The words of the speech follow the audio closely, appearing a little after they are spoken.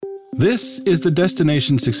This is the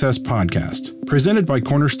Destination Success Podcast, presented by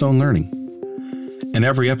Cornerstone Learning. In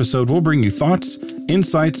every episode, we'll bring you thoughts,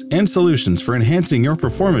 insights, and solutions for enhancing your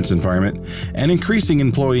performance environment and increasing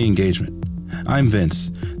employee engagement. I'm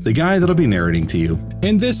Vince, the guy that'll be narrating to you.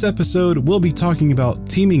 In this episode, we'll be talking about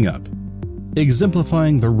teaming up,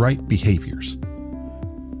 exemplifying the right behaviors.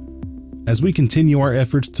 As we continue our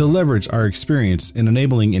efforts to leverage our experience in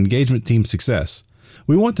enabling engagement team success,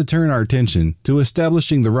 we want to turn our attention to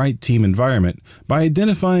establishing the right team environment by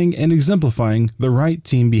identifying and exemplifying the right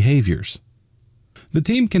team behaviors. The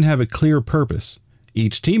team can have a clear purpose,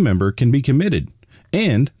 each team member can be committed,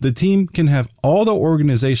 and the team can have all the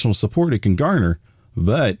organizational support it can garner,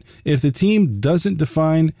 but if the team doesn't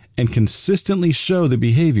define and consistently show the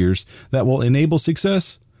behaviors that will enable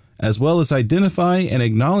success, as well as identify and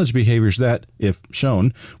acknowledge behaviors that, if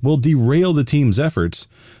shown, will derail the team's efforts,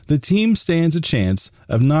 the team stands a chance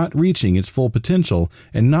of not reaching its full potential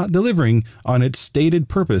and not delivering on its stated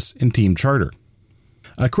purpose and team charter.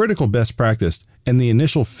 A critical best practice in the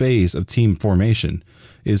initial phase of team formation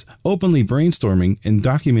is openly brainstorming and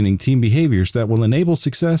documenting team behaviors that will enable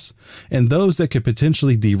success and those that could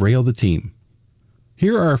potentially derail the team.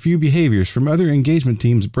 Here are a few behaviors from other engagement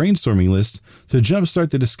teams' brainstorming lists to jumpstart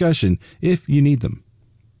the discussion if you need them.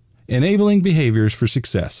 Enabling behaviors for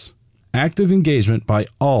success. Active engagement by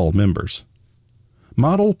all members.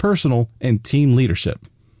 Model personal and team leadership.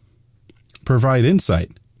 Provide insight,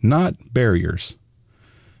 not barriers.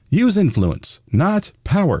 Use influence, not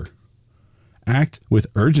power. Act with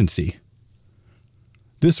urgency.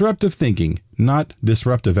 Disruptive thinking, not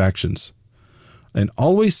disruptive actions. And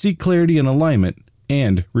always seek clarity and alignment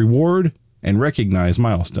and reward and recognize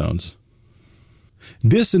milestones.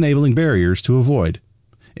 Disenabling barriers to avoid.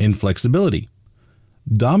 Inflexibility.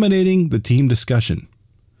 Dominating the team discussion.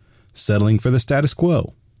 Settling for the status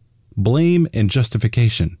quo. Blame and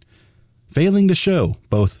justification. Failing to show,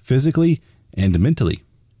 both physically and mentally.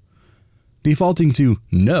 Defaulting to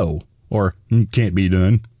no or can't be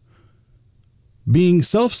done. Being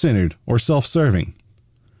self-centered or self-serving.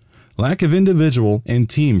 Lack of individual and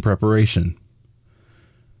team preparation.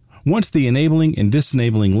 Once the enabling and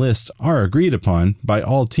disenabling lists are agreed upon by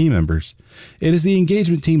all team members, it is the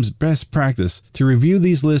engagement team's best practice to review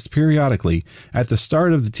these lists periodically at the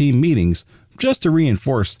start of the team meetings just to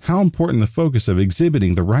reinforce how important the focus of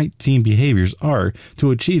exhibiting the right team behaviors are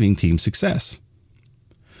to achieving team success.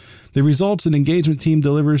 The results an engagement team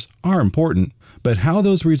delivers are important, but how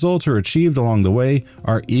those results are achieved along the way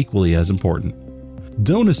are equally as important.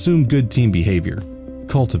 Don't assume good team behavior.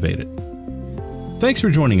 Cultivate it. Thanks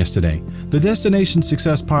for joining us today. The Destination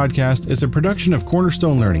Success Podcast is a production of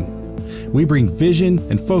Cornerstone Learning. We bring vision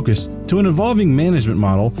and focus to an evolving management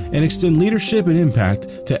model and extend leadership and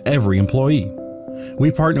impact to every employee.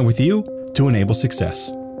 We partner with you to enable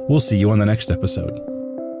success. We'll see you on the next episode.